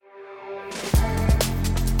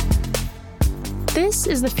This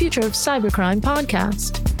is the Future of Cybercrime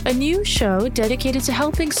podcast, a new show dedicated to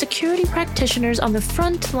helping security practitioners on the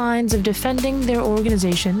front lines of defending their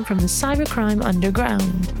organization from the cybercrime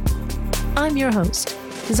underground. I'm your host,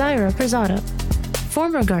 Zaira Perzado,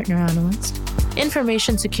 former Gartner analyst,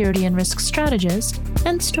 information security and risk strategist,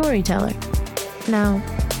 and storyteller. Now,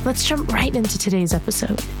 let's jump right into today's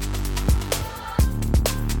episode.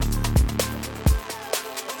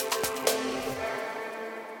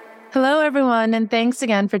 Hello, everyone, and thanks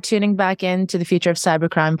again for tuning back in to the Future of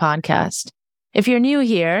Cybercrime podcast. If you're new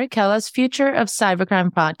here, Kella's Future of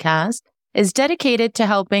Cybercrime podcast is dedicated to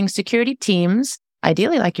helping security teams,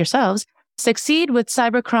 ideally like yourselves, succeed with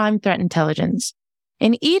cybercrime threat intelligence.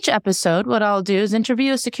 In each episode, what I'll do is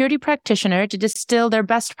interview a security practitioner to distill their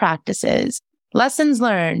best practices, lessons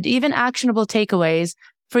learned, even actionable takeaways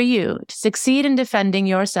for you to succeed in defending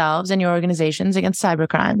yourselves and your organizations against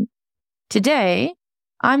cybercrime. Today,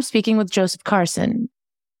 I'm speaking with Joseph Carson.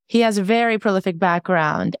 He has a very prolific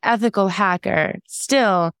background, ethical hacker,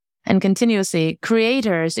 still and continuously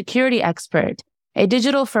creator, security expert, a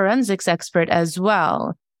digital forensics expert as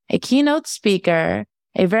well, a keynote speaker,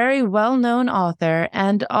 a very well-known author,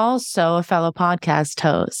 and also a fellow podcast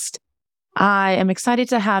host. I am excited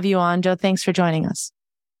to have you on, Joe. Thanks for joining us.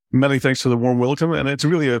 Many thanks for the warm welcome, and it's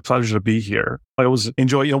really a pleasure to be here. I always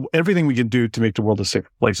enjoy, everything we can do to make the world a safer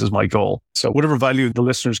place is my goal. So whatever value the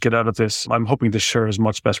listeners get out of this, I'm hoping to share as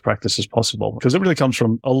much best practice as possible, because it really comes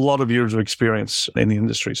from a lot of years of experience in the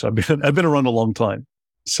industry. So I've been around a long time.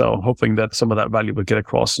 So I'm hoping that some of that value will get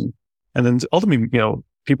across, and then ultimately,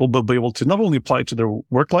 people will be able to not only apply it to their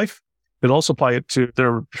work life, but also apply it to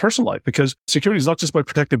their personal life, because security is not just about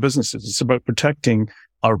protecting businesses. It's about protecting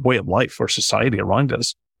our way of life, our society around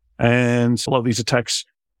us. And a lot of these attacks,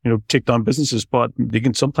 take down businesses, but they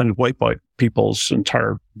can sometimes wipe out people's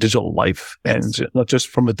entire digital life. Yes. And not just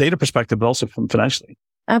from a data perspective, but also from financially.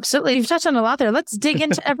 Absolutely. You've touched on a lot there. Let's dig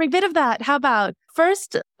into every bit of that. How about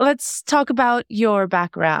first, let's talk about your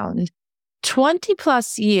background. 20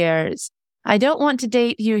 plus years. I don't want to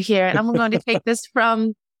date you here, and I'm going to take this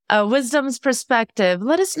from a wisdom's perspective.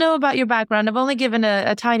 Let us know about your background. I've only given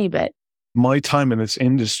a tiny bit. My time in this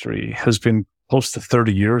industry has been close to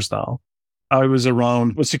 30 years now. I was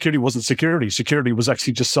around, but security wasn't security. Security was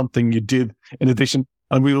actually just something you did in addition.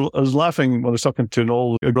 And I was laughing when I was talking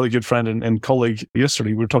to a really good friend and colleague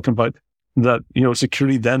yesterday. We were talking about that,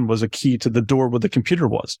 security then was a key to the door where the computer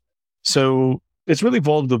was. So it's really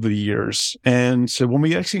evolved over the years. And so when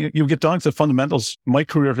you get down to the fundamentals, my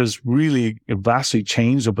career has really vastly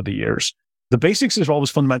changed over the years. The basics is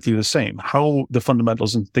always fundamentally the same. How the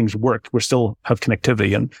fundamentals and things work, we still have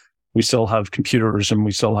connectivity, and we still have computers, and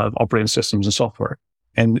we still have operating systems and software.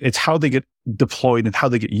 And it's how they get deployed and how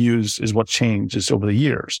they get used is what changes over the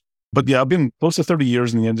years. But yeah, I've been close to 30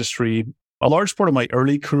 years in the industry. A large part of my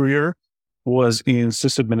early career was in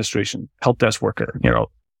system administration, help desk worker,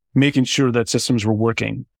 making sure that systems were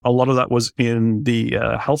working. A lot of that was in the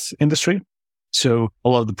health industry. So a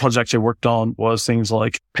lot of the projects I worked on was things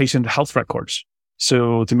like patient health records.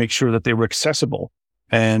 So to make sure that they were accessible.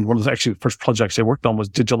 And one of the first projects I worked on was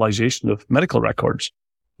digitalization of medical records,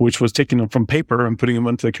 which was taking them from paper and putting them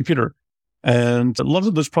into the computer. And a lot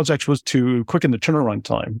of those projects was to quicken the turnaround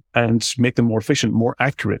time and make them more efficient, more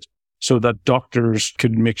accurate, so that doctors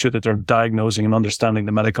could make sure that they're diagnosing and understanding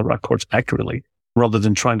the medical records accurately, rather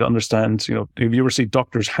than trying to understand, if you ever see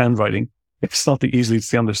doctors' handwriting, it's not the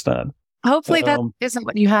easiest to understand. Hopefully that isn't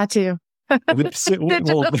what you had to.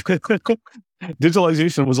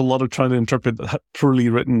 Digitalization was a lot of trying to interpret poorly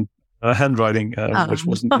written handwriting, which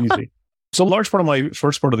wasn't easy. So a large part of my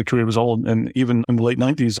first part of the career was and even in the late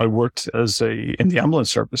 90s, I worked in the ambulance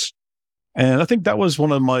service. And I think that was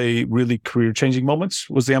one of my really career-changing moments,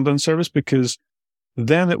 was the ambulance service, because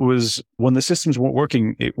then it was, when the systems weren't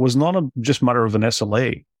working, it was not just a matter of an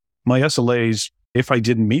SLA. My SLAs, if I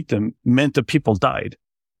didn't meet them, meant that people died.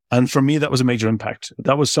 And for me, that was a major impact.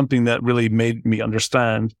 That was something that really made me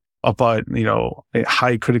understand about,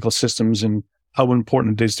 high critical systems and how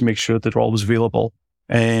important it is to make sure that they're always available,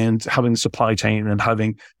 and having the supply chain and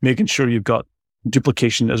making sure you've got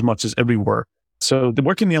duplication as much as everywhere. So the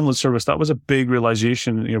work in the ambulance service, that was a big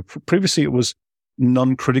realization. Previously it was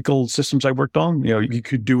non-critical systems I worked on. You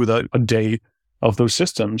could do without a day of those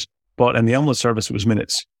systems, but in the ambulance service, it was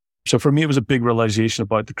minutes. So for me, it was a big realization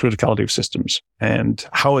about the criticality of systems and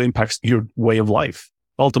how it impacts your way of life.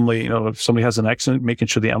 Ultimately, if somebody has an accident, making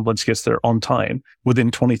sure the ambulance gets there on time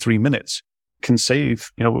within 23 minutes can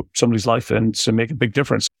save, somebody's life and to make a big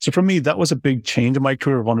difference. So for me, that was a big change in my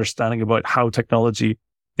career of understanding about how technology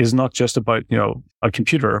is not just about, a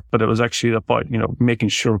computer, but it was actually about, making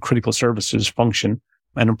sure critical services function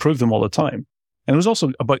and improve them all the time. And it was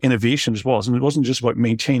also about innovation as well. And it wasn't just about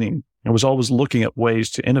maintaining. It was always looking at ways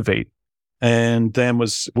to innovate. And then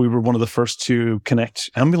we were one of the first to connect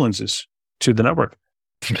ambulances to the network.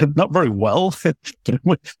 Not very well,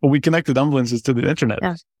 but we connected ambulances to the internet.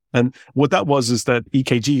 Yeah. And what that was is that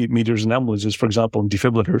EKG meters and ambulances, for example, and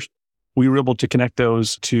defibrillators, we were able to connect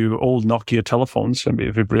those to old Nokia telephones. I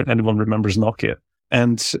mean, if anyone remembers Nokia.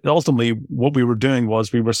 And ultimately, what we were doing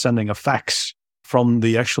was we were sending a fax from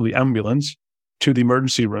the actually ambulance to the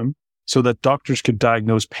emergency room so that doctors could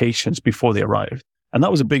diagnose patients before they arrived. And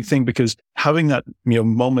that was a big thing because having that,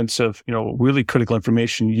 moments of, really critical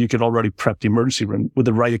information, you could already prep the emergency room with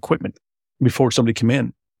the right equipment before somebody came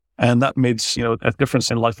in. And that made, a difference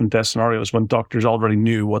in life and death scenarios when doctors already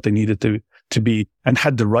knew what they needed to be and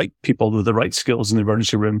had the right people with the right skills in the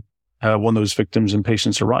emergency room when those victims and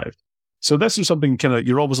patients arrived. So this is something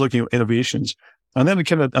you're always looking at innovations. And then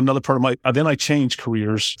another part of then I changed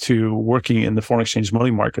careers to working in the foreign exchange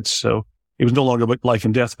money markets. So it was no longer about life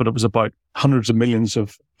and death, but it was about hundreds of millions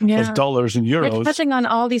of dollars and euros. You're touching on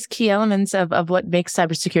all these key elements of what makes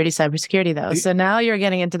cybersecurity though. So now you're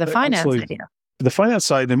getting into the finance idea. The finance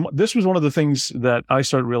side, and this was one of the things that I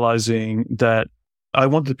started realizing that I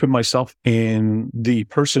wanted to put myself in the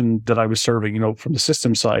person that I was serving, from the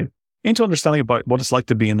system side, into understanding about what it's like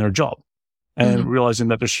to be in their job. And realizing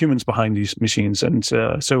that there's humans behind these machines. And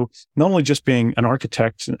so not only just being an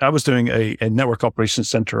architect, I was doing a network operations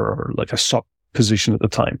center or like a SOC position at the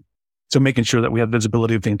time. So making sure that we had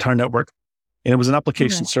visibility of the entire network. And it was an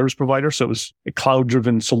application service provider. So it was a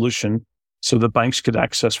cloud-driven solution so that banks could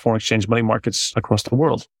access foreign exchange money markets across the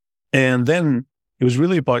world. And then it was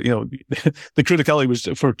really about, the criticality was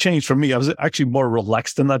for change for me. I was actually more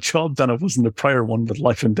relaxed in that job than I was in the prior one with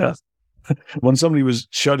life and death. When somebody was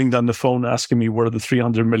shouting down the phone, asking me where the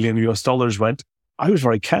 $300 million went, I was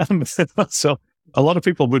very calm. So a lot of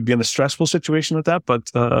people would be in a stressful situation with that. But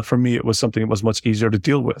for me, it was something that was much easier to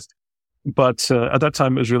deal with. But at that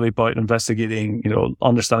time, it was really about investigating,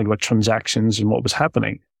 understanding about transactions and what was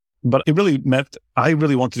happening. But it really meant I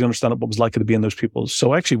really wanted to understand what it was like to be in those people.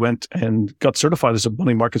 So I actually went and got certified as a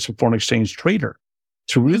money markets and foreign exchange trader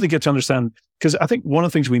to really get to understand, because I think one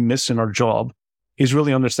of the things we miss in our job is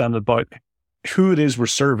really understand about who it is we're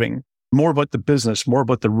serving, more about the business, more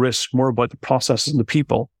about the risk, more about the processes and the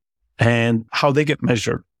people and how they get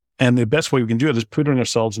measured. And the best way we can do it is putting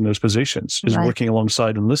ourselves in those positions, is working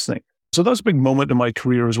alongside and listening. So that was a big moment in my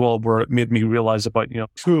career as well, where it made me realize about,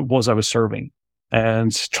 who it was I was serving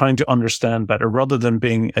and trying to understand better rather than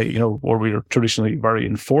being, where we are traditionally very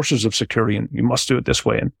enforcers of security and you must do it this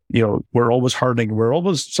way. And, we're always hardening. We're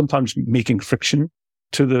always sometimes making friction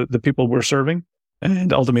to the people we're serving.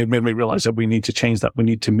 And ultimately, it made me realize that we need to change that. We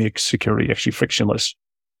need to make security actually frictionless.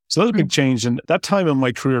 So that was a big change. And that time in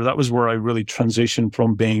my career, that was where I really transitioned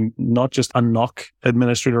from being not just a NOC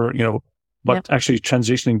administrator, but actually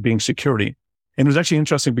transitioning being security. And it was actually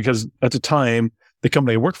interesting because at the time, the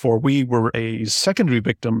company I worked for, we were a secondary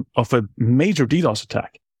victim of a major DDoS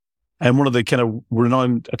attack. And one of the kind of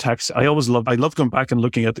renowned attacks, I love going back and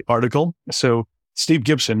looking at the article. So Steve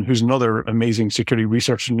Gibson, who's another amazing security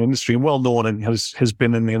researcher in the industry and well known and has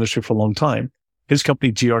been in the industry for a long time, his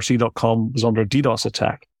company grc.com was under a DDoS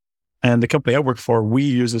attack. And the company I work for, we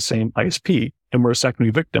use the same ISP and we're a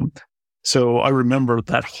secondary victim. So I remember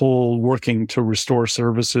that whole working to restore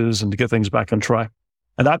services and to get things back on track.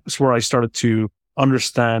 And that's where I started to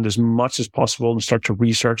understand as much as possible and start to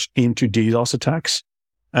research into DDoS attacks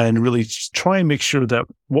and really try and make sure that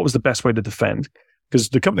what was the best way to defend. Because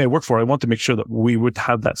the company I work for, I want to make sure that we would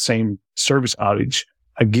have that same service outage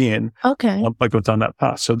again by going down that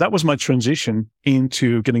path. So that was my transition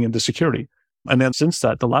into getting into security. And then since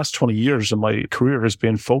that, the last 20 years of my career has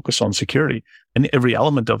been focused on security and every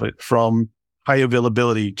element of it, from high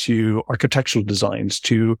availability to architectural designs,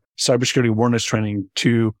 to cybersecurity awareness training,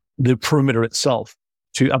 to the perimeter itself,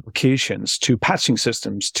 to applications, to patching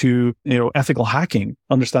systems, to, ethical hacking,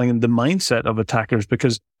 understanding the mindset of attackers.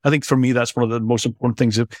 Because I think for me, that's one of the most important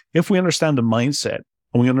things. If we understand the mindset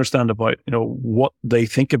and we understand about, what they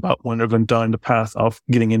think about when they're going down the path of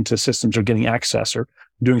getting into systems or getting access or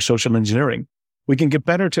doing social engineering, we can get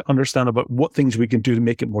better to understand about what things we can do to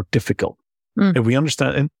make it more difficult. If we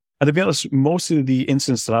understand, and to be honest, most of the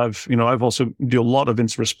incidents that I've also do a lot of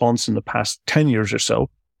incident response in the past 10 years or so,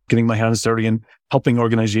 getting my hands dirty and helping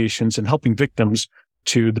organizations and helping victims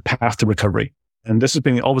to the path to recovery. And this has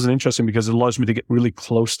been always interesting because it allows me to get really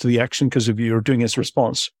close to the action. Because if you're doing incident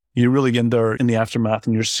response, you're really in there in the aftermath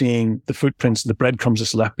and you're seeing the footprints, the breadcrumbs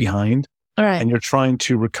that's left behind. All right. And you're trying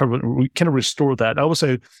to recover, kind of restore that. I always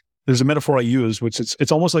say there's a metaphor I use, which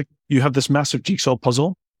it's almost like you have this massive jigsaw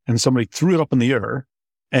puzzle and somebody threw it up in the air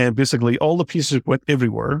And basically all the pieces went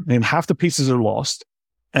everywhere and half the pieces are lost.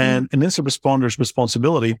 And an incident responder's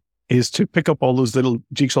responsibility is to pick up all those little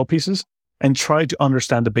jigsaw pieces and try to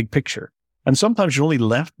understand the big picture. And sometimes you're only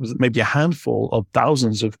left with maybe a handful of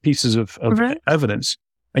thousands of pieces of evidence.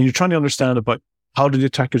 And you're trying to understand about how did the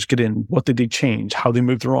attackers get in? What did they change? How they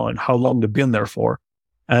moved around? How long they've been there for?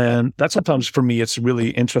 And that sometimes for me, it's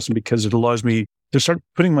really interesting because it allows me to start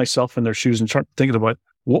putting myself in their shoes and start thinking about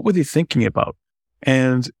what were they thinking about?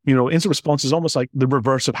 And, incident response is almost like the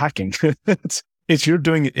reverse of hacking. it's you're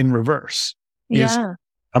doing it in reverse. Yeah.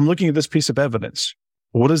 I'm looking at this piece of evidence.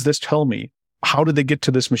 What does this tell me? How did they get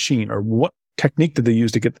to this machine? Or what technique did they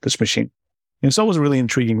use to get to this machine? And it's always a really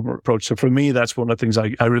intriguing approach. So for me, that's one of the things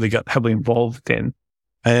I really got heavily involved in.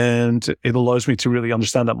 And it allows me to really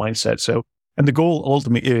understand that mindset. So, and the goal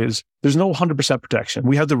ultimately is there's no 100% protection.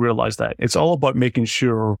 We have to realize that. It's all about making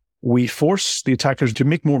sure we force the attackers to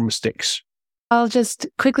make more mistakes. I'll just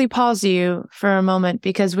quickly pause you for a moment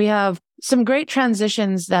because we have some great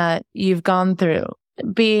transitions that you've gone through.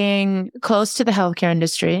 Being close to the healthcare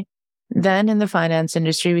industry, then in the finance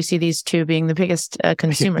industry, we see these two being the biggest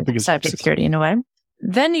consumer of cybersecurity in a way.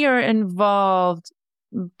 Then you're involved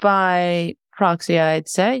by proxy, I'd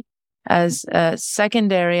say, as a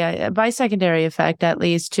by secondary effect, at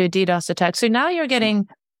least, to DDoS attacks. So now you're getting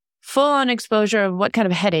full-on exposure of what kind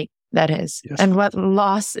of headache that is and what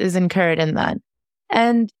loss is incurred in that.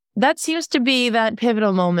 And that seems to be that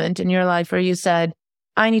pivotal moment in your life where you said,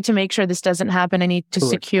 I need to make sure this doesn't happen. I need to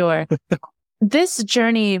secure. This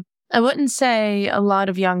journey, I wouldn't say a lot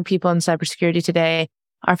of young people in cybersecurity today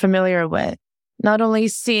are familiar with. Not only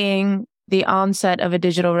seeing the onset of a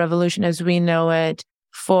digital revolution as we know it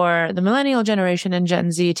for the millennial generation and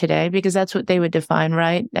Gen Z today, because that's what they would define,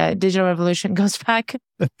 right? Digital revolution goes back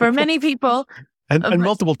for many people. And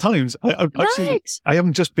multiple times. I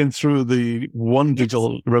haven't just been through the one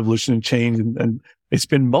digital revolution and change, and it's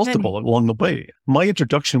been multiple along the way. My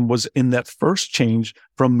introduction was in that first change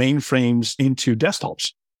from mainframes into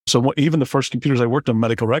desktops. So even the first computers I worked on,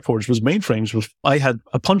 medical records, was mainframes. I had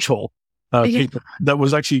a punch hole that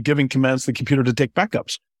was actually giving commands to the computer to take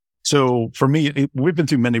backups. So for me, we've been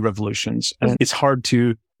through many revolutions, and it's hard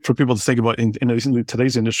for people to think about in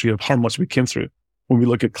today's industry of how much we came through. When we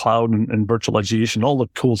look at cloud and virtualization, all the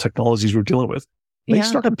cool technologies we're dealing with, they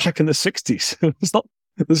started back in the 60s.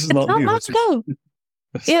 This is not new. Long ago.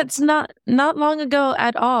 It's not long ago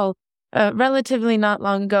at all. Relatively not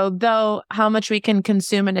long ago, though how much we can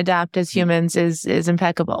consume and adapt as humans is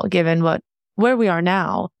impeccable given where we are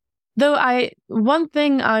now. Though one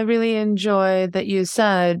thing I really enjoy that you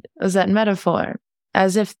said was that metaphor,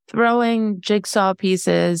 as if throwing jigsaw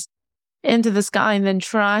pieces into the sky and then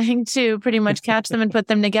trying to pretty much catch them and put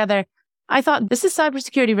them together. I thought this is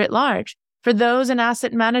cybersecurity writ large. For those in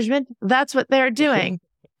asset management, that's what they're doing.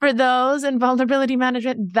 For those in vulnerability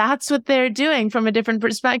management, that's what they're doing from a different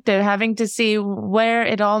perspective, having to see where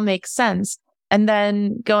it all makes sense. And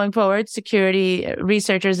then going forward, security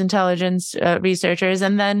researchers, intelligence researchers,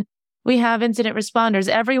 and then we have incident responders.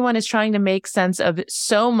 Everyone is trying to make sense of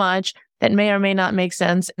so much that may or may not make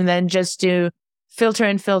sense, and then just to filter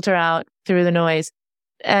in, filter out through the noise.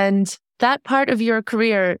 And that part of your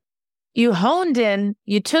career, you honed in,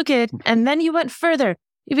 you took it, and then you went further.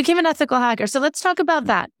 You became an ethical hacker. So let's talk about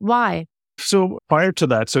that. Why? So prior to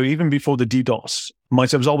that, so even before the DDoS,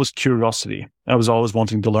 it was always curiosity. I was always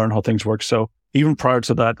wanting to learn how things work. So even prior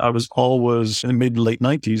to that, I was always in the mid and late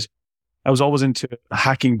 90s, I was always into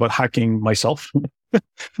hacking, but hacking myself,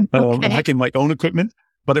 hacking my own equipment.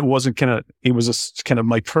 But it was a kind of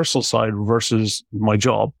my personal side versus my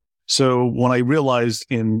job. So when I realized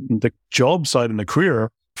in the job side and the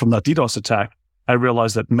career from that DDoS attack, I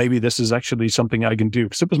realized that maybe this is actually something I can do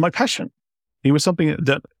because it was my passion. It was something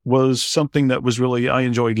that was really, I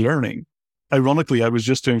enjoyed learning. Ironically, I was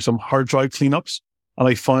just doing some hard drive cleanups and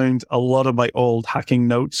I found a lot of my old hacking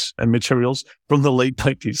notes and materials from the late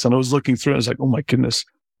 90s. And I was looking through it, I was like, oh my goodness.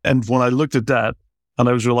 And when I looked at that and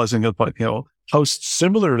I was realizing about, how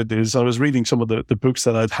similar it is. I was reading some of the books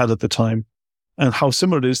that I'd had at the time and how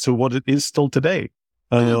similar it is to what it is still today.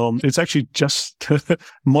 It's actually just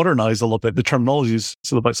modernized a little bit. The terminology is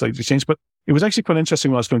still about slightly changed, but it was actually quite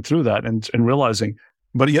interesting when I was going through that and realizing.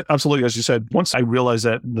 But yet, absolutely, as you said, once I realized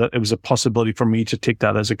that it was a possibility for me to take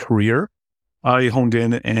that as a career, I honed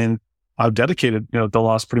in and I've dedicated, the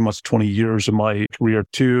last pretty much 20 years of my career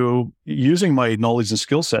to using my knowledge and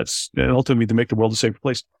skill sets and ultimately to make the world a safer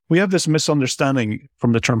place. We have this misunderstanding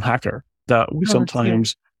from the term hacker that we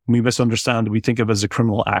misunderstand, we think of as a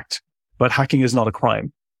criminal act, but hacking is not a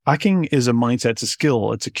crime. Hacking is a mindset, it's a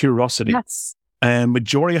skill, it's a curiosity. Yes. And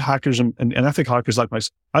majority of hackers and ethical hackers like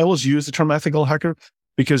myself, I always use the term ethical hacker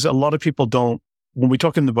because a lot of people don't, when we're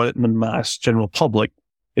talking about it in the mass general public,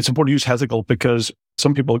 it's important to use ethical because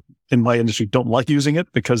some people in my industry don't like using it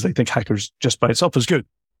because they think hackers just by itself is good.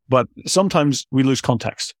 But sometimes we lose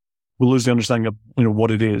context. We lose the understanding of, what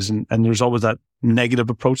it is. And there's always that negative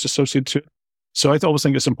approach associated to it. So I always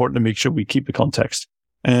think it's important to make sure we keep the context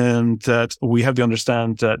and that we have to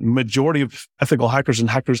understand that majority of ethical hackers and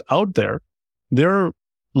hackers out there, they're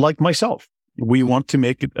like myself. We want to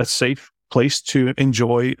make it a safe place to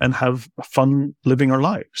enjoy and have fun living our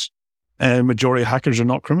lives. And majority of hackers are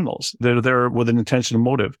not criminals. They're there with an intention and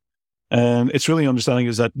motive. And it's really understanding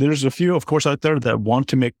is that there's a few, of course, out there that want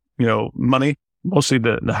to make, money. Mostly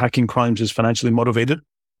the hacking crimes is financially motivated,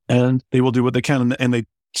 and they will do what they can. And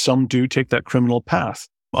some do take that criminal path.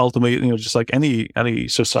 Ultimately, just like any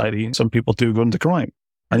society, some people do go into crime.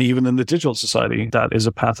 And even in the digital society, that is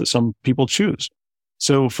a path that some people choose.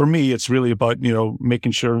 So for me, it's really about,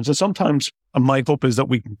 making sure. And so sometimes my hope is that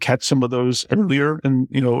we can catch some of those earlier and,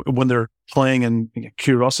 when they're playing in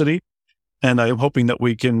curiosity. And I'm hoping that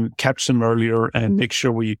we can catch them earlier and make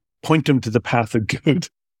sure we point them to the path of good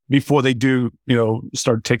before they do,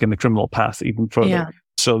 start taking the criminal path even further. Yeah.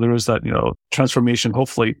 So there is that, transformation,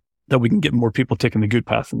 hopefully, that we can get more people taking the good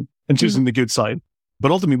path and choosing the good side.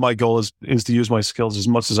 But ultimately, my goal is to use my skills as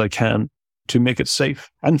much as I can to make it safe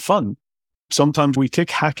and fun. Sometimes we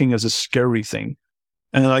take hacking as a scary thing.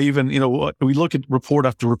 And I even, we look at report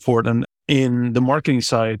after report, and in the marketing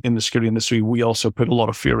side, in the security industry, we also put a lot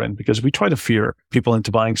of fear in because we try to fear people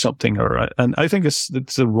into buying something. And I think it's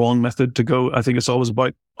the wrong method to go. I think it's always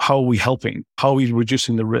about how are we helping? How are we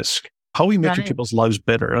reducing the risk? How are we making people's lives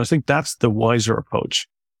better? And I think that's the wiser approach.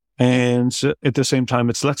 And at the same time,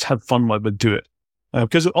 it's let's have fun while we do it.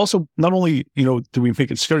 Because also, not only, do we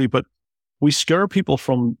make it scary, but we scare people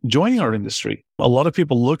from joining our industry. A lot of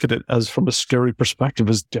people look at it as from a scary perspective,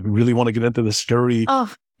 as do we really want to get into the scary,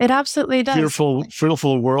 it absolutely does.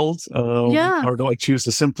 Fearful world, or do I choose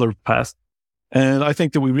the simpler path? And I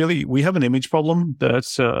think that we have an image problem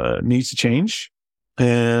that needs to change.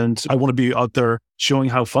 And I want to be out there showing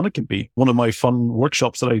how fun it can be. One of my fun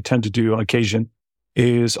workshops that I tend to do on occasion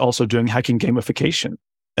is also doing hacking gamification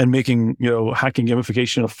and making, hacking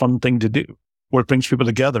gamification a fun thing to do, where it brings people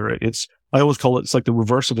together. I always call it's like the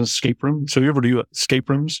reverse of an escape room. So you ever do escape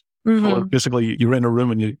rooms? Mm-hmm. Or basically you're in a room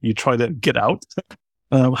and you try to get out.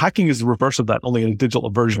 Hacking is the reverse of that, only in a digital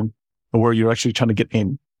version where you're actually trying to get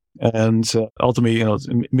in. And ultimately,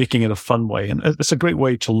 making it a fun way. And it's a great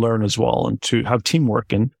way to learn as well and to have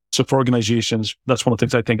teamwork. And so for organizations, that's one of the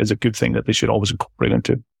things I think is a good thing that they should always incorporate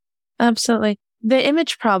into. Absolutely. The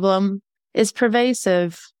image problem is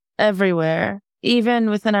pervasive everywhere, even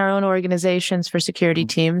within our own organizations for security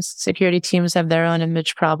teams. Security teams have their own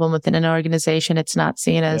image problem within an organization. It's not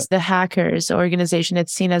seen as the hackers organization.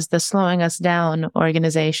 It's seen as the slowing us down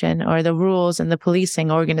organization or the rules and the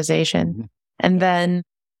policing organization. Mm-hmm. And then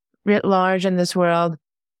writ large in this world,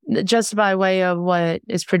 just by way of what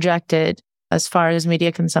is projected as far as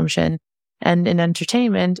media consumption and in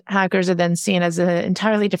entertainment, hackers are then seen as an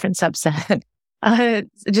entirely different subset.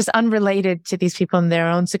 Just unrelated to these people in their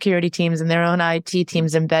own security teams and their own IT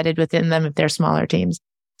teams embedded within them if they're smaller teams.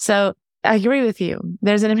 So I agree with you.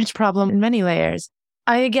 There's an image problem in many layers.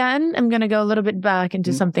 I, again, am going to go a little bit back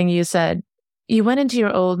into something you said. You went into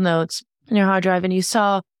your old notes in your hard drive and you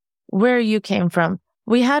saw where you came from.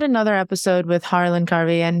 We had another episode with Harlan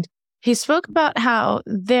Carvey, and he spoke about how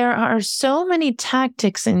there are so many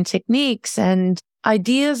tactics and techniques and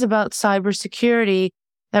ideas about cybersecurity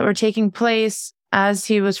that were taking place as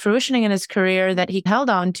he was fruitioning in his career that he held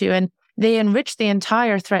on to, and they enriched the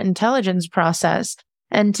entire threat intelligence process.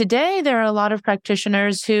 And today, there are a lot of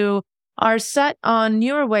practitioners who are set on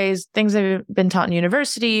newer ways, things that have been taught in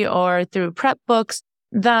university or through prep books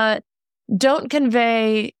that don't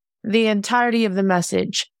convey the entirety of the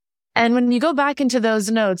message. And when you go back into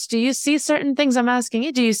those notes, do you see certain things? I'm asking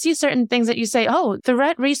you, do you see certain things that you say,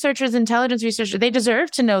 threat researchers, intelligence researchers, they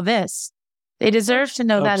deserve to know this. They deserve to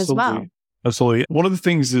know that as well. Absolutely. One of the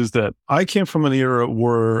things is that I came from an era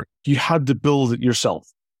where you had to build it yourself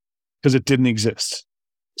because it didn't exist.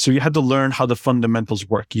 So you had to learn how the fundamentals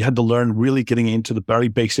work. You had to learn really getting into the very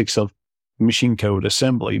basics of machine code,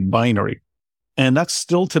 assembly, binary. And that's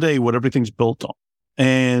still today what everything's built on.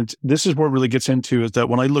 And this is where it really gets into is that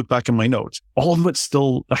when I look back in my notes, all of it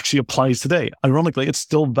still actually applies today. Ironically, it's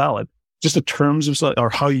still valid. Just the terms of or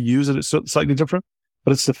how you use it is slightly different,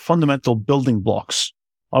 but it's the fundamental building blocks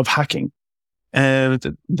of hacking.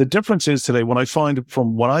 And the difference is today, when I find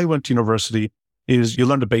from when I went to university, is you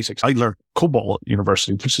learn the basics. I learned COBOL at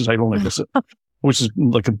university, which is ironic, which is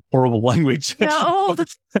like a horrible language. No.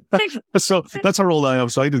 So that's how old I am.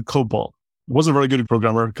 So I did COBOL. wasn't a very good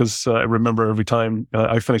programmer because I remember every time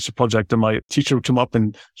I finished a project and my teacher would come up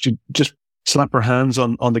and she'd just slap her hands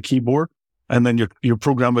on the keyboard, and then your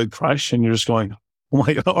program would crash and you're just going,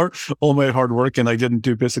 all my hard work, and I didn't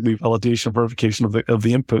do basically validation, verification of the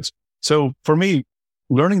inputs. So for me,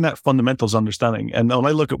 learning that fundamentals understanding, and when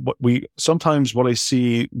I look at what I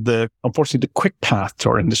see, unfortunately, the quick path to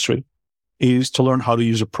our industry is to learn how to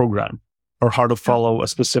use a program or how to follow a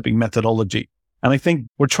specific methodology. And I think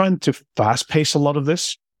we're trying to fast pace a lot of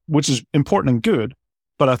this, which is important and good,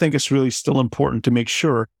 but I think it's really still important to make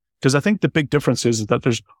sure, because I think the big difference is that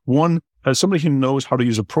there's somebody who knows how to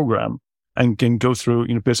use a program and can go through,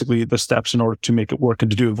 basically the steps in order to make it work and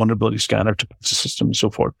to do a vulnerability scanner to patch the system and so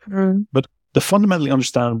forth. But to fundamentally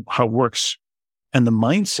understand how it works and the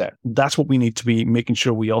mindset, that's what we need to be making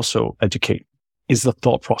sure we also educate, is the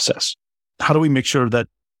thought process. How do we make sure that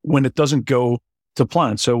when it doesn't go to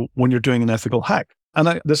plan? So when you're doing an ethical hack,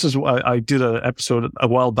 and this is why I did an episode a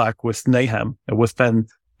while back with Nahum, with Ben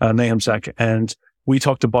Nahumzak, and we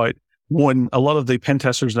talked about when a lot of the pen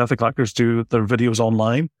testers and ethical hackers do their videos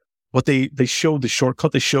online, but they show the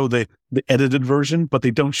shortcut, they show the edited version, but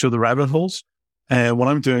they don't show the rabbit holes. And when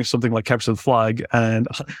I'm doing something like capture the flag, and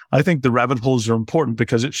I think the rabbit holes are important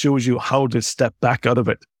because it shows you how to step back out of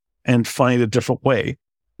it and find a different way.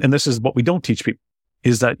 And this is what we don't teach people,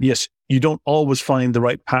 is that, yes, you don't always find the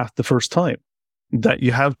right path the first time, that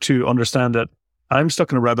you have to understand that I'm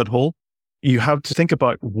stuck in a rabbit hole. You have to think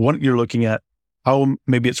about what you're looking at, how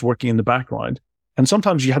maybe it's working in the background. And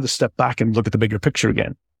sometimes you have to step back and look at the bigger picture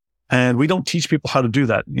again. And we don't teach people how to do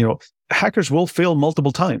that. Hackers will fail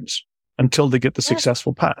multiple times until they get the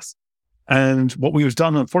successful path. And what we've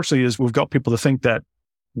done, unfortunately, is we've got people to think that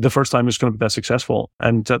the first time is going to be that successful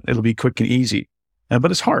and that it'll be quick and easy.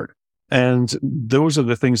 But it's hard. And those are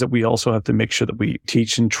the things that we also have to make sure that we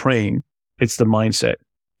teach and train. It's the mindset.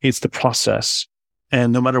 It's the process.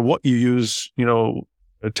 And no matter what you use,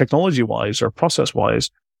 technology-wise or process-wise,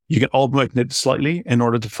 you can augment it slightly in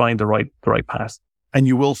order to find the right path. And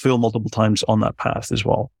you will fail multiple times on that path as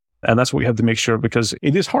well. And that's what we have to make sure, because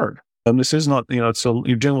it is hard. And this is not, you're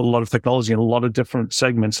dealing with a lot of technology and a lot of different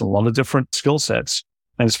segments and a lot of different skill sets.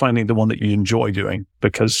 And it's finding the one that you enjoy doing,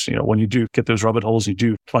 because, when you do get those rabbit holes, you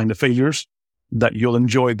do find the failures, that you'll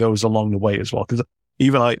enjoy those along the way as well. Because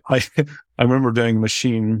even I remember doing a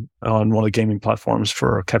machine on one of the gaming platforms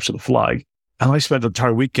for Capture the Flag. And I spent the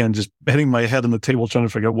entire weekend just hitting my head on the table trying to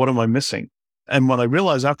figure out what am I missing. And when I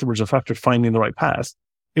realized afterwards, after finding the right path,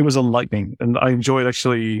 it was enlightening. And I enjoyed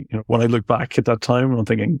actually, when I look back at that time, I'm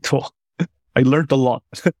thinking, oh, I learned a lot.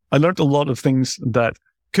 I learned a lot of things that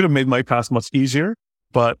could have made my path much easier,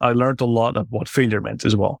 but I learned a lot of what failure meant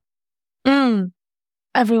as well.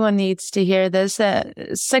 Everyone needs to hear this.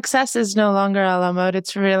 Success is no longer a la mode.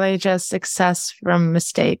 It's really just success from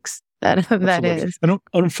mistakes. That is. And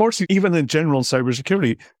unfortunately, even in general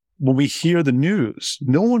cybersecurity, when we hear the news,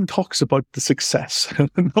 no one talks about the success.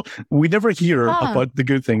 We never hear about the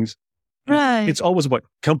good things. Right. It's always about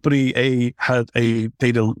company A had a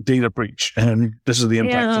data breach, and this is the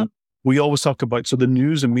impact. Yeah. We always talk about, so the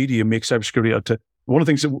news and media make cybersecurity out to, one of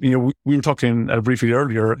the things that, we were talking briefly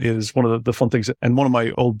earlier is one of the fun things, and one of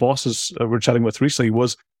my old bosses we were chatting with recently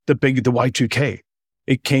was the Y2K.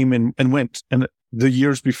 It came in and went. And the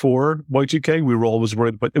years before Y2K, we were always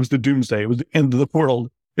worried about, it was the doomsday. It was the end of the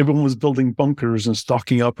world. Everyone was building bunkers and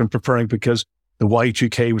stocking up and preparing because the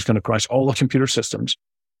Y2K was going to crash all the computer systems.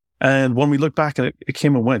 And when we look back at it, it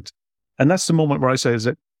came and went. And that's the moment where I say,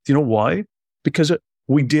 do you know why? Because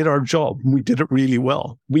we did our job. We did it really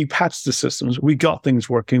well. We patched the systems. We got things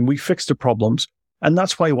working. We fixed the problems. And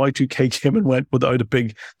that's why Y2K came and went without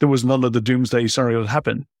there was none of the doomsday scenario that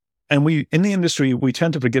happened. And in the industry, we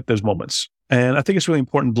tend to forget those moments. And I think it's really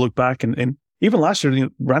important to look back. And even last year,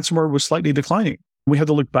 ransomware was slightly declining. We had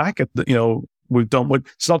to look back at we've done what,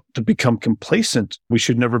 it's not to become complacent. We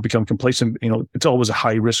should never become complacent. It's always a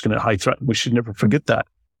high risk and a high threat. We should never forget that.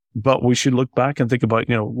 But we should look back and think about,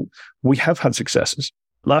 we have had successes.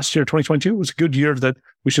 Last year, 2022, was a good year that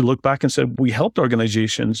we should look back and say, we helped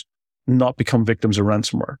organizations not become victims of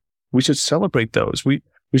ransomware. We should celebrate those. We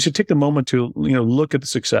should take the moment to, look at the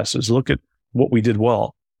successes, look at what we did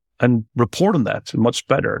well, and report on that much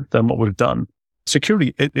better than what we've done.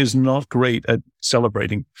 Security, it is not great at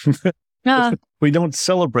celebrating. We don't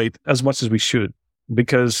celebrate as much as we should,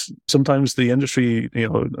 because sometimes the industry,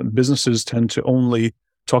 businesses tend to only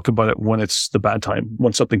talk about it when it's the bad time,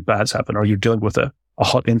 when something bad's happened, or you're dealing with a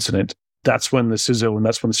hot incident. That's when the CISO and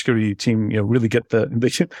that's when the security team, really get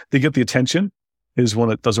they get the attention, is when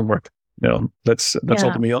it doesn't work. That's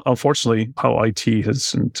ultimately, unfortunately, how IT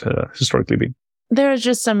has historically been. There are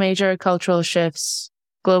just some major cultural shifts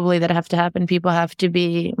globally that have to happen. People have to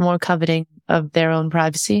be more coveting of their own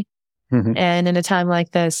privacy. Mm-hmm. And in a time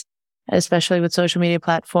like this, especially with social media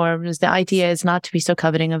platforms, the idea is not to be so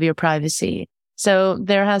coveting of your privacy. So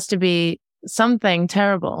there has to be something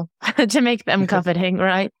terrible to make them coveting,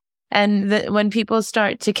 right? And when people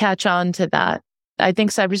start to catch on to that, I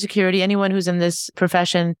think cybersecurity, anyone who's in this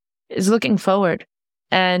profession is looking forward,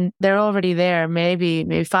 and they're already there, maybe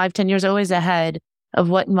 5-10 years always ahead of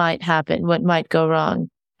what might happen, what might go wrong.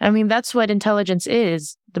 I mean, that's what intelligence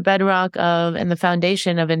is. The bedrock of and the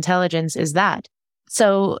foundation of intelligence is that.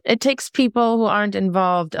 So it takes people who aren't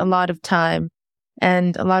involved a lot of time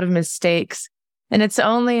and a lot of mistakes. And it's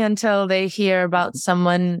only until they hear about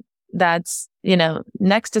someone that's,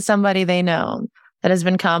 next to somebody they know that has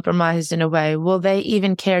been compromised in a way, will they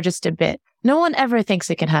even care just a bit? No one ever thinks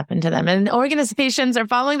it can happen to them. And organizations are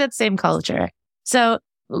following that same culture. So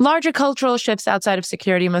larger cultural shifts outside of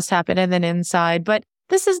security must happen and then inside. But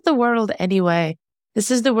this is the world anyway.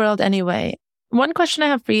 One question I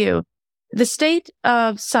have for you, the state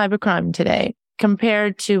of cybercrime today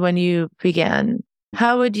compared to when you began,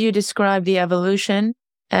 how would you describe the evolution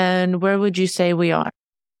and where would you say we are?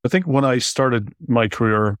 I think when I started my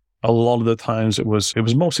career, a lot of the times it was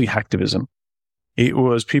mostly hacktivism. It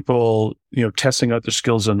was people, testing out their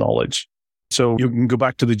skills and knowledge. So you can go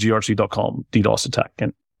back to the grc.com DDoS attack,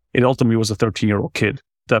 and it ultimately was a 13-year-old kid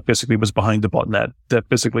that basically was behind the botnet that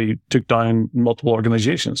basically took down multiple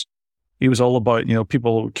organizations. It was all about,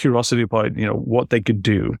 people curiosity about, what they could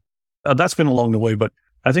do. That's been along the way, but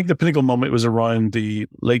I think the pinnacle moment was around the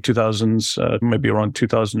late 2000s, maybe around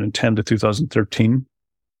 2010 to 2013,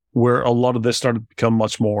 where a lot of this started to become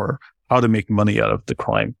much more how to make money out of the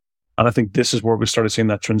crime. And I think this is where we started seeing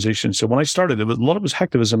that transition. So when I started, a lot of it was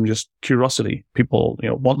hacktivism, just curiosity. People,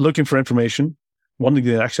 looking for information, wanting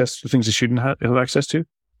to get access to things they shouldn't have access to,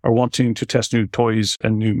 or wanting to test new toys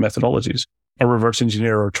and new methodologies, or reverse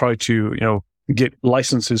engineer, or try to, get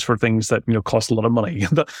licenses for things that, cost a lot of money.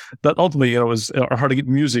 that ultimately, was or how to get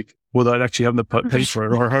music without actually having to pay for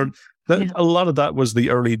it, or a lot of that was the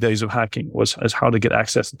early days of hacking, was as how to get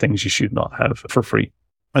access to things you should not have for free.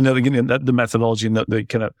 And then again, the methodology and the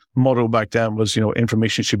kind of motto back then was,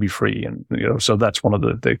 information should be free. And, so that's one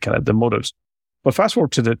of the kind of the motives. But fast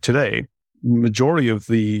forward to today, majority of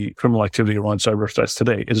the criminal activity around cyber threats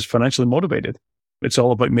today is financially motivated. It's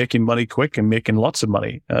all about making money quick and making lots of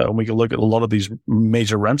money. We can look at a lot of these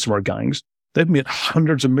major ransomware gangs. They've made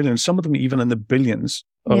hundreds of millions, some of them even in the billions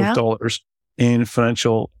of dollars in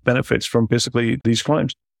financial benefits from basically these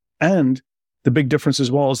crimes. And the big difference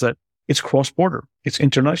as well is that it's cross-border. It's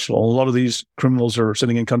international. A lot of these criminals are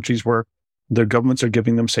sitting in countries where their governments are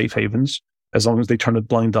giving them safe havens as long as they turn a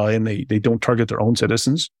blind eye and they don't target their own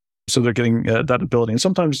citizens. So they're getting that ability. And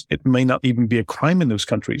sometimes it may not even be a crime in those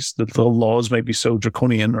countries. The laws may be so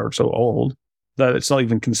draconian or so old that it's not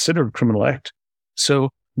even considered a criminal act. So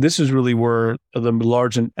this is really where the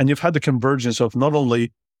large, and you've had the convergence of not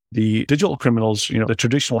only the digital criminals, the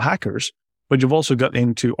traditional hackers, but you've also got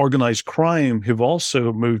into organized crime who've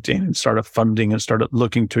also moved in and started funding and started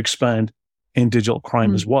looking to expand in digital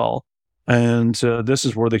crime as well. And this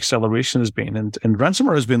is where the acceleration has been. And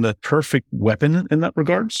ransomware has been the perfect weapon in that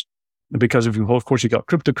regards. Because of course, you got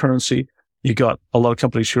cryptocurrency, you got a lot of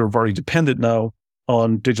companies who are very dependent now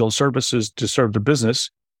on digital services to serve their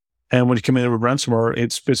business. And when you come in with ransomware,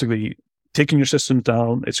 it's basically taking your systems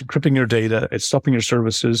down, it's encrypting your data, it's stopping your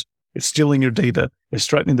services, it's stealing your data, it's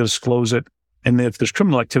threatening to disclose it. And if there's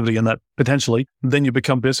criminal activity in that potentially, then you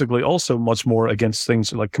become basically also much more against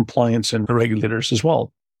things like compliance and regulators as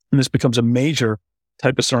well. And this becomes a major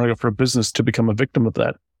type of scenario for a business to become a victim of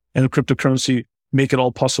that. And cryptocurrency make it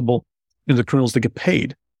all possible in the criminals to get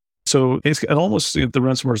paid. So it's almost the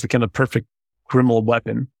ransomware is the kind of perfect criminal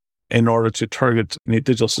weapon in order to target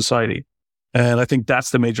digital society. And I think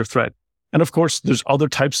that's the major threat. And of course, there's other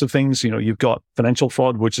types of things. You've got financial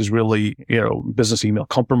fraud, which is really, business email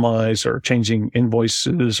compromise or changing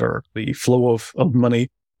invoices or the flow of money.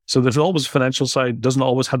 So there's always a financial side. Doesn't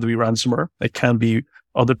always have to be ransomware. It can be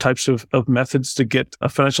other types of methods to get a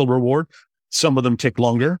financial reward. Some of them take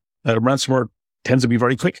longer. Ransomware tends to be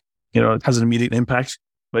very quick. It has an immediate impact,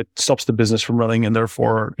 but it stops the business from running. And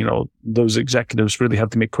therefore, those executives really have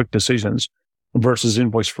to make quick decisions versus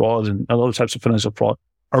invoice fraud and other types of financial fraud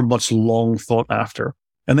are much long thought after.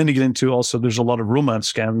 And then you get into also, there's a lot of romance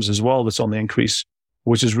scams as well that's on the increase,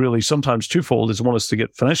 which is really sometimes twofold. It's one is to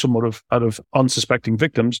get financial motive out of unsuspecting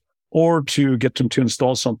victims or to get them to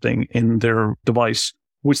install something in their device,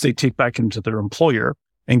 which they take back into their employer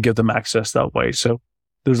and give them access that way. So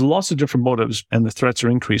there's lots of different motives and the threats are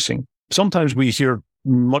increasing. Sometimes we hear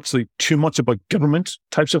too much about government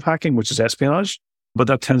types of hacking, which is espionage. but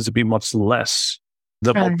that tends to be much less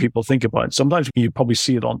than what people think about. Sometimes you probably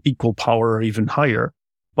see it on equal power or even higher,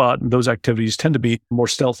 but those activities tend to be more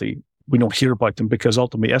stealthy. We don't hear about them because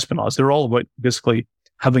ultimately espionage, they're all about basically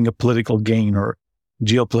having a political gain or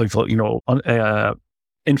geopolitical,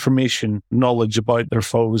 information, knowledge about their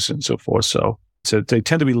foes and so forth. So they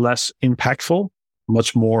tend to be less impactful,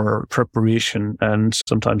 much more preparation, and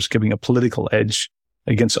sometimes giving a political edge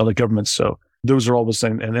against other governments. So those are always,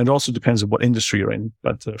 and it also depends on what industry you're in.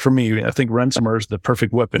 But for me, I think ransomware is the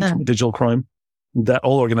perfect weapon for digital crime that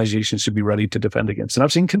all organizations should be ready to defend against. And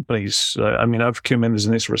I've seen companies, I've come in as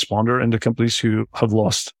an incident responder into companies who have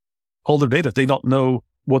lost all their data. They don't know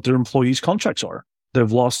what their employees' contracts are.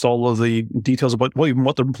 They've lost all of the details about even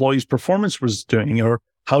what their employees' performance was doing, or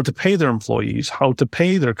how to pay their employees, how to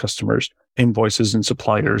pay their customers, invoices and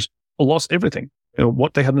suppliers. Lost everything,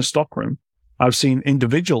 what they had in the stockroom. I've seen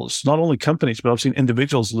individuals, not only companies, but I've seen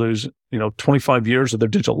individuals lose, 25 years of their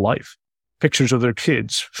digital life, pictures of their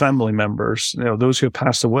kids, family members, those who have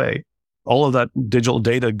passed away, all of that digital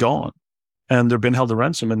data gone, and they're being held to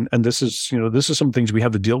ransom. And this is some things we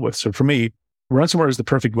have to deal with. So for me, ransomware is the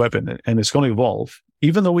perfect weapon, and it's going to evolve.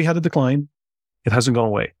 Even though we had a decline, it hasn't gone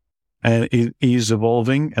away, and it is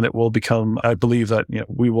evolving, and it will become, I believe that,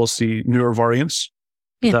 we will see newer variants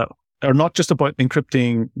that are not just about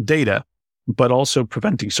encrypting data, but also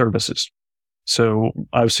preventing services. So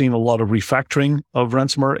I've seen a lot of refactoring of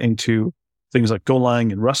ransomware into things like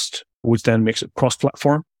Golang and Rust, which then makes it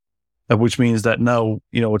cross-platform, which means that now,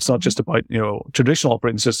 it's not just about, traditional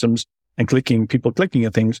operating systems and people clicking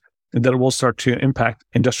at things, and that it will start to impact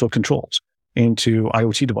industrial controls into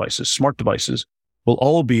IoT devices, smart devices will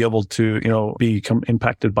all be able to, become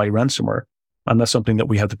impacted by ransomware. And that's something that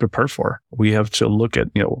we have to prepare for. We have to look at,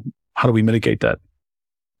 how do we mitigate that?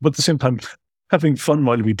 But at the same time, having fun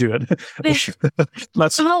while we do it.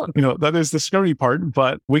 That is the scary part,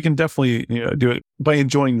 but we can definitely do it by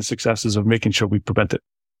enjoying the successes of making sure we prevent it.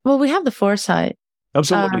 Well, we have the foresight.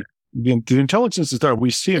 Absolutely. The intelligence is there. We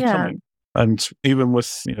see it coming. And even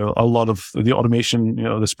with, a lot of the automation,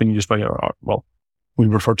 that's being used by we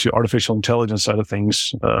refer to artificial intelligence side of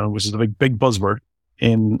things, which is the big buzzword.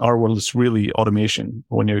 In our world, it's really automation.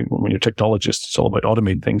 When you're a technologist, it's all about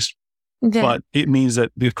automating things. Yeah. But it means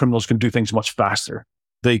that the criminals can do things much faster.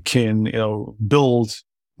 They can, build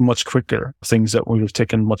much quicker things that would have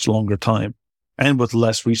taken much longer time, and with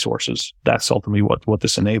less resources. That's ultimately what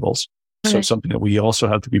this enables. So it's something that we also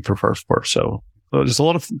have to be prepared for. So there's a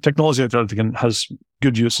lot of technology out there that has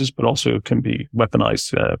good uses, but also can be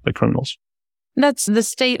weaponized by criminals. That's the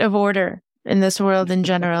state of order in this world in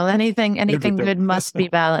general. Anything good must be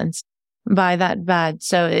balanced by that bad.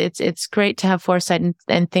 So it's great to have foresight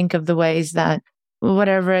and think of the ways that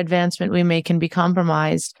whatever advancement we make can be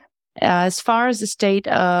compromised. As far as the state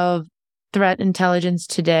of threat intelligence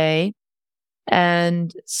today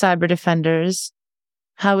and cyber defenders,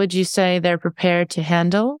 how would you say they're prepared to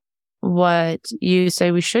handle what you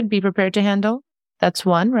say we should be prepared to handle? That's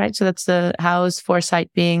one, right? So that's how is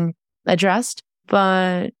foresight being addressed?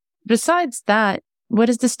 But besides that, what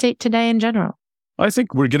is the state today in general? I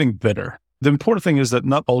think we're getting better. The important thing is that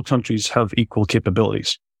not all countries have equal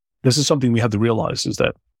capabilities. This is something we have to realize, is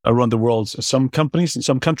that around the world, some companies and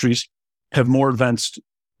some countries have more advanced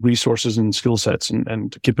resources and skill sets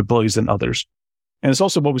and capabilities than others. And it's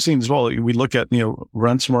also what we've seen as well. We look at,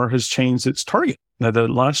 ransomware has changed its target. Now, the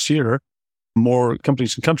last year, more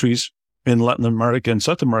companies and countries in Latin America and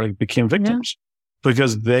South America became victims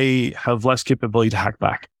because they have less capability to hack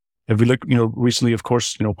back. If we look, recently, of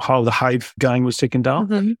course, how the Hive gang was taken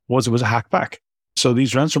down was a hack back. So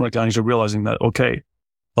these ransomware gangs are realizing that, okay,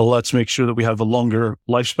 well, let's make sure that we have a longer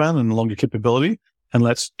lifespan and a longer capability, and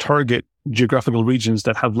let's target geographical regions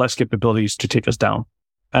that have less capabilities to take us down,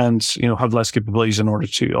 and have less capabilities in order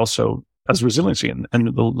to also as resiliency, and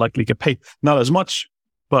they'll likely get paid. Not as much,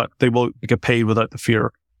 but they will get paid without the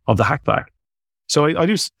fear of the hackback. So I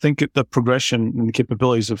do think the progression and the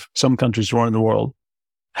capabilities of some countries around the world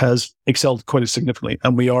has excelled quite significantly,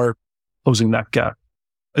 and we are closing that gap.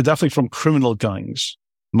 Definitely from criminal gangs.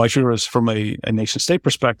 My fear is from a nation state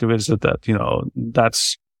perspective is that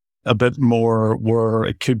that's a bit more where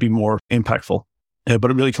it could be more impactful.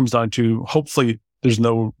 But it really comes down to, hopefully there's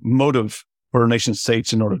no motive for nation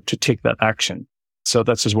states in order to take that action. So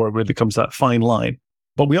that's just where it really comes that fine line.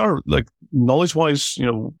 But we are, like, knowledge-wise,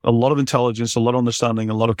 a lot of intelligence, a lot of understanding,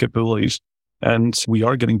 a lot of capabilities, and we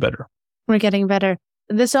are getting better. We're getting better.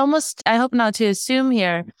 This almost, I hope not to assume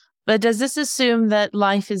here, but does this assume that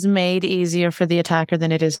life is made easier for the attacker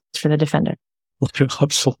than it is for the defender?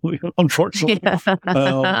 Absolutely. Unfortunately.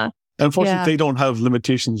 Unfortunately, they don't have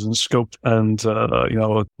limitations in scope. And,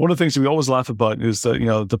 one of the things that we always laugh about is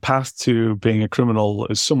that, the path to being a criminal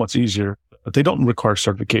is so much easier. They don't require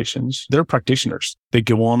certifications. They're practitioners. They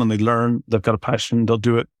go on and they learn. They've got a passion. They'll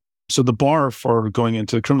do it. So the bar for going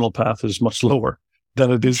into the criminal path is much lower than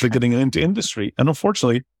it is for getting into industry. And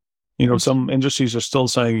unfortunately, some industries are still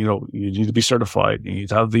saying, you need to be certified. You need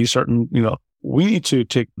to have these certain, we need to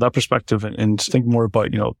take that perspective and think more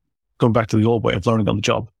about, going back to the old way of learning on the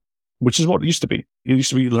job, which is what it used to be. It used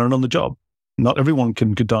to be learn on the job. Not everyone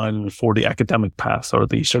can go down and afford the academic path or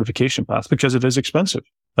the certification path because it is expensive.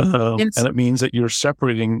 And it means that you're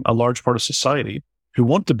separating a large part of society who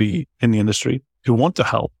want to be in the industry, who want to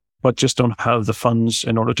help, but just don't have the funds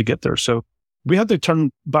in order to get there. So we had to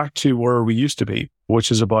turn back to where we used to be,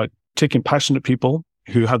 which is about taking passionate people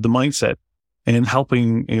who have the mindset and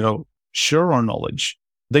helping, share our knowledge.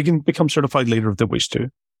 They can become certified later if they wish to,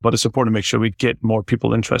 but it's important to make sure we get more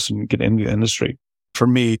people interested in getting into the industry. For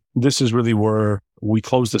me, this is really where we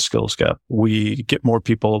close the skills gap. We get more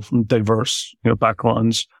people from diverse,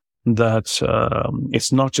 backgrounds that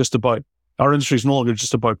it's not just about, our industry is no longer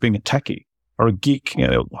just about being a techie or a geek.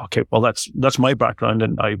 Okay, well, that's my background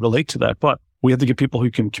and I relate to that. But we have to get people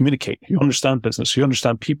who can communicate, who understand business, who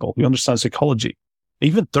understand people, who understand psychology.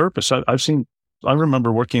 Even therapists. I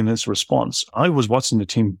remember working in this response. I was watching the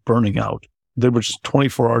team burning out. They were just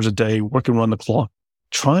 24 hours a day working around the clock,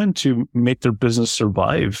 trying to make their business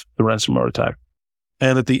survive the ransomware attack.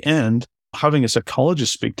 And at the end, having a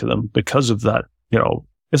psychologist speak to them because of that,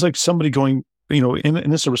 it's like somebody going, in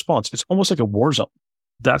this response, it's almost like a war zone.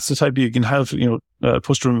 That's the type you can have,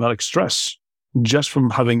 post-traumatic stress just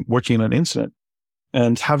from working in an incident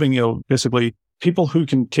and having, basically people who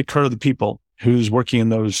can take care of the people who's working in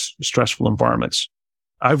those stressful environments.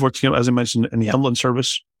 I've worked, as I mentioned, in the ambulance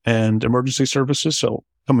service and emergency services. So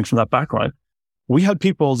coming from that background, we had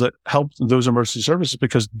people that helped those emergency services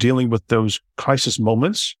because dealing with those crisis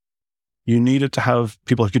moments, you needed to have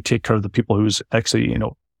people who could take care of the people who's actually,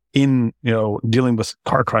 dealing with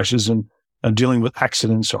car crashes and dealing with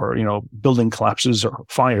accidents or, building collapses or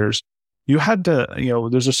fires. You had to,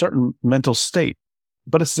 there's a certain mental state,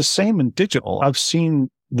 but it's the same in digital. I've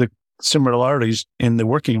seen the similarities in the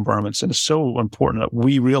working environments, and it's so important that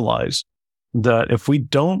we realize that if we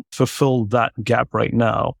don't fulfill that gap right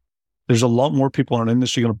now, there's a lot more people in our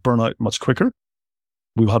industry going to burn out much quicker.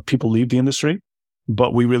 We will have people leave the industry,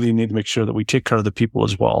 but we really need to make sure that we take care of the people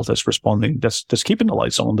as well that's responding, that's keeping the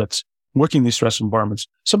lights on, that's working these stress environments.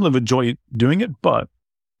 Some of them enjoy doing it, but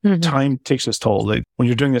time takes its toll. When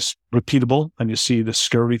you're doing this repeatable and you see the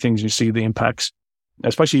scary things, you see the impacts,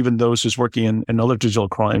 especially even those who's working in other digital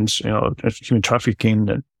crimes, human trafficking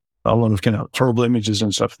and a lot of kind of terrible images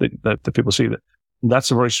and stuff that people see.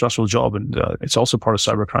 That's a very stressful job. And it's also part of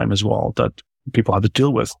cybercrime as well that people have to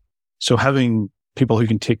deal with. So having people who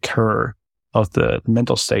can take care of the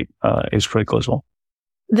mental state is critical as well.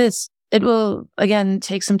 It will, again,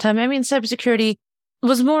 take some time. I mean, cybersecurity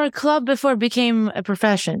was more a club before it became a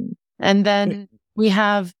profession. And then we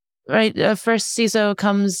have, first CISO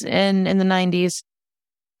comes in the 90s,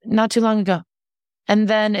 not too long ago. And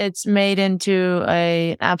then it's made into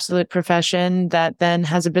an absolute profession that then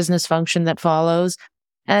has a business function that follows.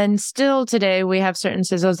 And still today, we have certain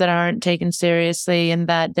CISOs that aren't taken seriously and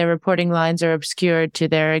that their reporting lines are obscured to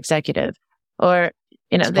their executive. Or,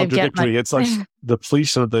 it's contradictory. It's like the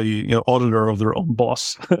police are the auditor of their own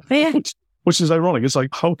boss, which is ironic. It's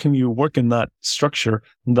like, how can you work in that structure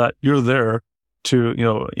that you're there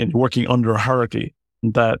to, in working under a hierarchy,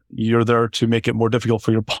 that you're there to make it more difficult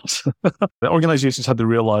for your boss? The organizations had to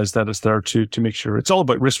realize that it's there to make sure it's all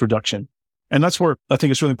about risk reduction. And that's where I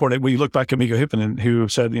think it's really important. When you look back at Miko Hyppinen, who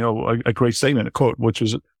said, a great statement, a quote, which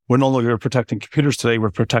was, we're no longer protecting computers today,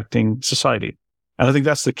 we're protecting society. And I think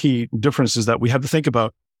that's the key difference, is that we have to think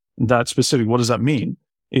about that specific. What does that mean?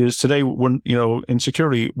 Is today, when, in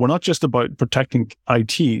security, we're not just about protecting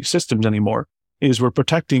IT systems anymore, is we're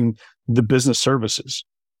protecting the business services.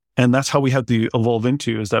 And that's how we have to evolve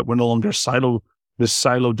into, is that we're no longer this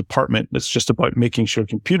silo department that's just about making sure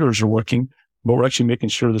computers are working, but we're actually making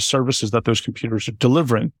sure the services that those computers are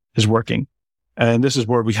delivering is working. And this is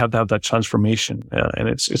where we have to have that transformation. And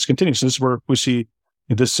it's continuous. This is where we see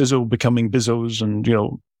the CISO becoming BISOs, and,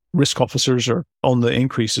 risk officers are on the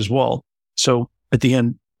increase as well. So at the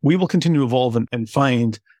end, we will continue to evolve and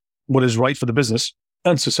find what is right for the business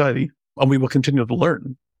and society, and we will continue to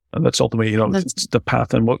learn. And that's ultimately, it's the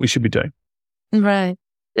path and what we should be doing. Right.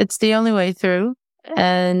 It's the only way through.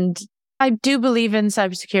 And I do believe in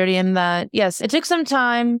cybersecurity in that, yes, it took some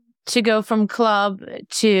time to go from club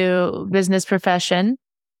to business profession.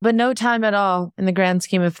 but no time at all in the grand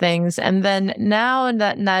scheme of things. And then now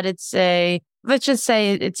that it's let's just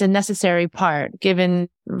say it's a necessary part, given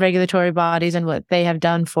regulatory bodies and what they have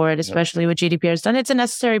done for it, especially what GDPR has done. It's a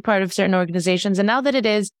necessary part of certain organizations. And now that it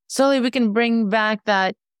is, slowly we can bring back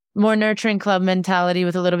that more nurturing club mentality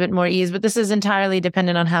with a little bit more ease. But this is entirely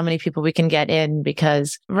dependent on how many people we can get in,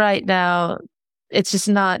 because right now it's just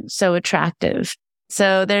not so attractive.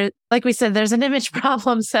 So like we said, there's an image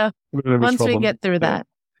problem. So once we get through that,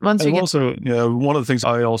 one of the things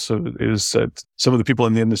I also is that some of the people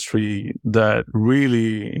in the industry that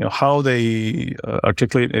really, how they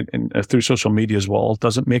articulate it through social media as well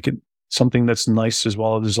doesn't make it something that's nice as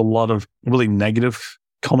well. There's a lot of really negative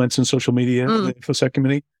comments in social media in the InfoSec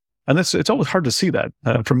community. And it's always hard to see that.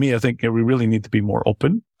 For me, I think we really need to be more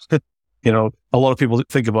open. A lot of people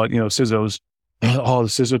think about, CISOs, the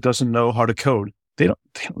CISO doesn't know how to code. They don't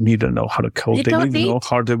need to know how to code. They need to know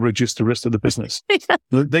how to reduce the risk of the business.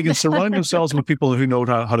 They can surround themselves with people who know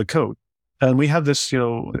how to code. And we have this,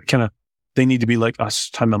 they need to be like us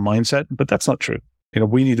type of mindset, but that's not true.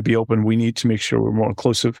 We need to be open. We need to make sure we're more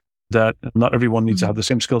inclusive, that not everyone needs to have the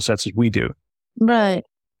same skill sets as we do. Right.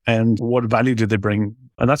 And what value do they bring?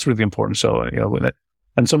 And that's really important. So,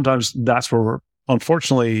 and sometimes that's where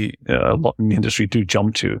unfortunately, a lot in the industry do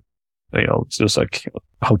jump to. It's just like,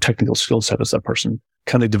 how technical skill set is that person?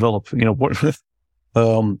 Can they develop? What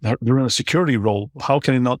they're in a security role. How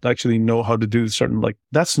can they not actually know how to do certain,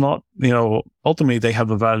 that's not, ultimately they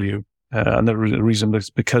have a value. And the reason is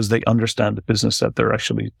because they understand the business that they're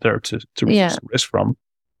actually there to reduce risk from.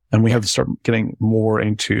 And we have to start getting more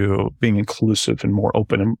into being inclusive and more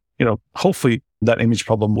open. And, hopefully that image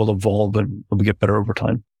problem will evolve and will get better over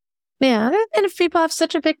time. Yeah. And if people have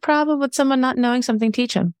such a big problem with someone not knowing something,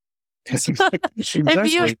 teach them. Exactly.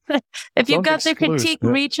 If you've got the critique,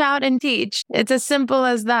 reach out and teach. It's as simple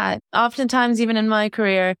as that. Oftentimes, even in my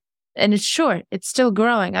career, and it's short, it's still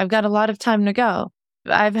growing. I've got a lot of time to go.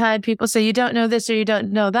 I've had people say, you don't know this or you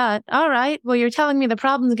don't know that. All right. Well, you're telling me the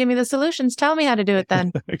problems. Give me the solutions. Tell me how to do it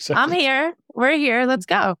then. Exactly. I'm here. We're here. Let's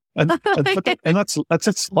go. and that's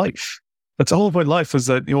its life. That's all of my life is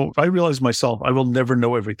that, I realize myself, I will never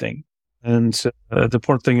know everything. And the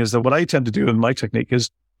important thing is that what I tend to do in my technique is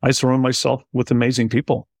I surround myself with amazing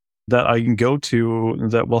people that I can go to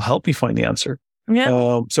that will help me find the answer.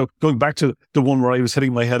 Yeah. So going back to the one where I was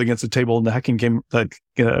hitting my head against the table in the hacking game that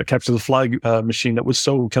captured the flag machine that was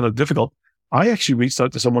so kind of difficult, I actually reached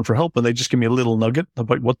out to someone for help and they just gave me a little nugget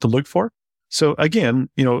about what to look for. So again,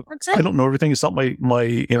 I don't know everything. It's not my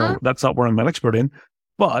that's not where I'm an expert in,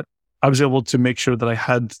 but I was able to make sure that I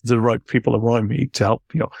had the right people around me to help,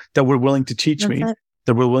 that were willing to teach me,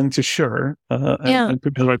 that were willing to share and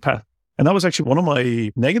put me on the right path. And that was actually one of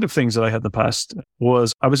my negative things that I had in the past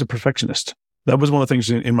was I was a perfectionist. That was one of the things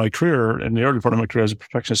in my career, in the early part of my career as a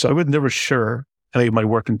perfectionist. So I would never share any of my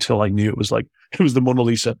work until I knew it was the Mona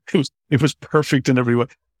Lisa. It was perfect in every way.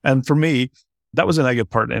 And for me, that was a negative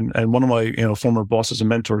part. And one of my, former bosses and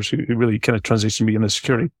mentors who really kind of transitioned me into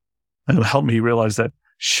security and helped me realize that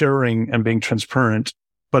sharing and being transparent,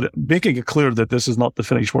 but making it clear that this is not the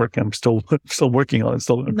finished work. I'm still working on it,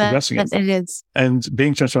 still progressing it. It is. And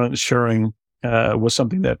being transparent and sharing was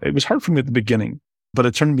something that it was hard for me at the beginning, but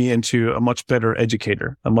it turned me into a much better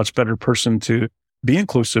educator, a much better person to be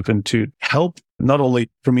inclusive and to help not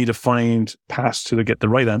only for me to find paths to get the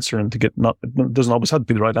right answer and to get it doesn't always have to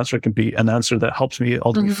be the right answer. It can be an answer that helps me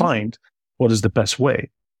ultimately find what is the best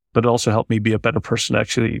way, but it also helped me be a better person,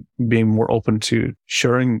 actually being more open to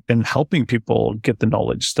sharing and helping people get the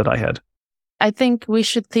knowledge that I had. I think we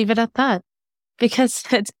should leave it at that because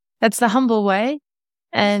that's the humble way.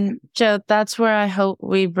 And Joe, that's where I hope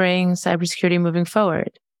we bring cybersecurity moving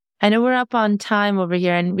forward. I know we're up on time over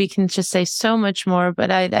here and we can just say so much more,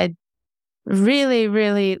 but I'd really,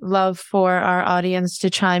 really love for our audience to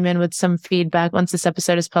chime in with some feedback once this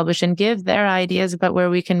episode is published and give their ideas about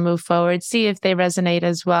where we can move forward, see if they resonate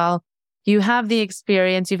as well. You have the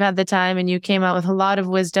experience, you've had the time, and you came out with a lot of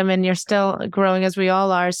wisdom and you're still growing as we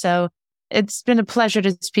all are. So it's been a pleasure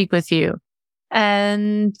to speak with you.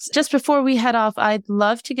 And just before we head off, I'd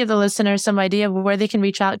love to give the listeners some idea of where they can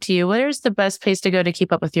reach out to you. Where's the best place to go to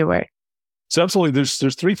keep up with your work? So absolutely,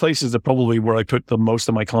 there's three places that probably where I put the most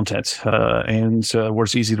of my content and where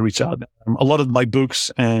it's easy to reach out. A lot of my books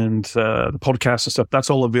and the podcasts and stuff, that's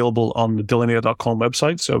all available on the delineate.com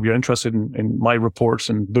website. So if you're interested in my reports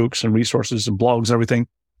and books and resources and blogs and everything,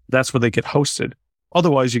 that's where they get hosted.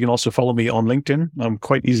 Otherwise, you can also follow me on LinkedIn. I'm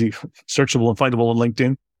quite easy, searchable and findable on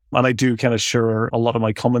LinkedIn. And I do kind of share a lot of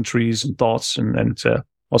my commentaries and thoughts and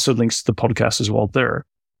also links to the podcast as well there.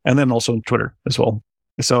 And then also on Twitter as well.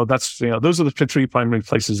 So that's, those are the three primary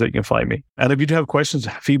places that you can find me. And if you do have questions,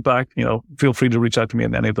 feedback, feel free to reach out to me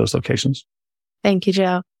in any of those locations. Thank you,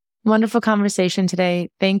 Joe. Wonderful conversation today.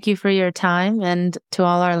 Thank you for your time. And to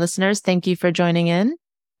all our listeners, thank you for joining in.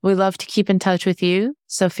 We love to keep in touch with you,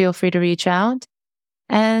 so feel free to reach out.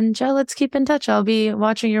 And Joe, let's keep in touch. I'll be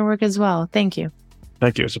watching your work as well. Thank you.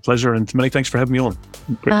 Thank you. It's a pleasure. And many thanks for having me on.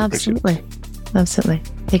 Absolutely. Absolutely.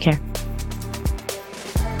 Take care.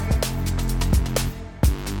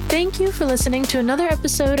 Thank you for listening to another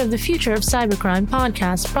episode of the Future of Cybercrime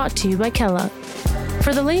podcast brought to you by Kella.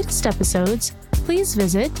 For the latest episodes, please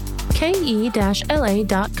visit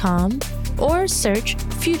ke-la.com or search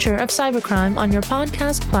Future of Cybercrime on your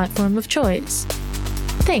podcast platform of choice.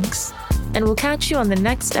 Thanks, and we'll catch you on the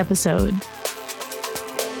next episode.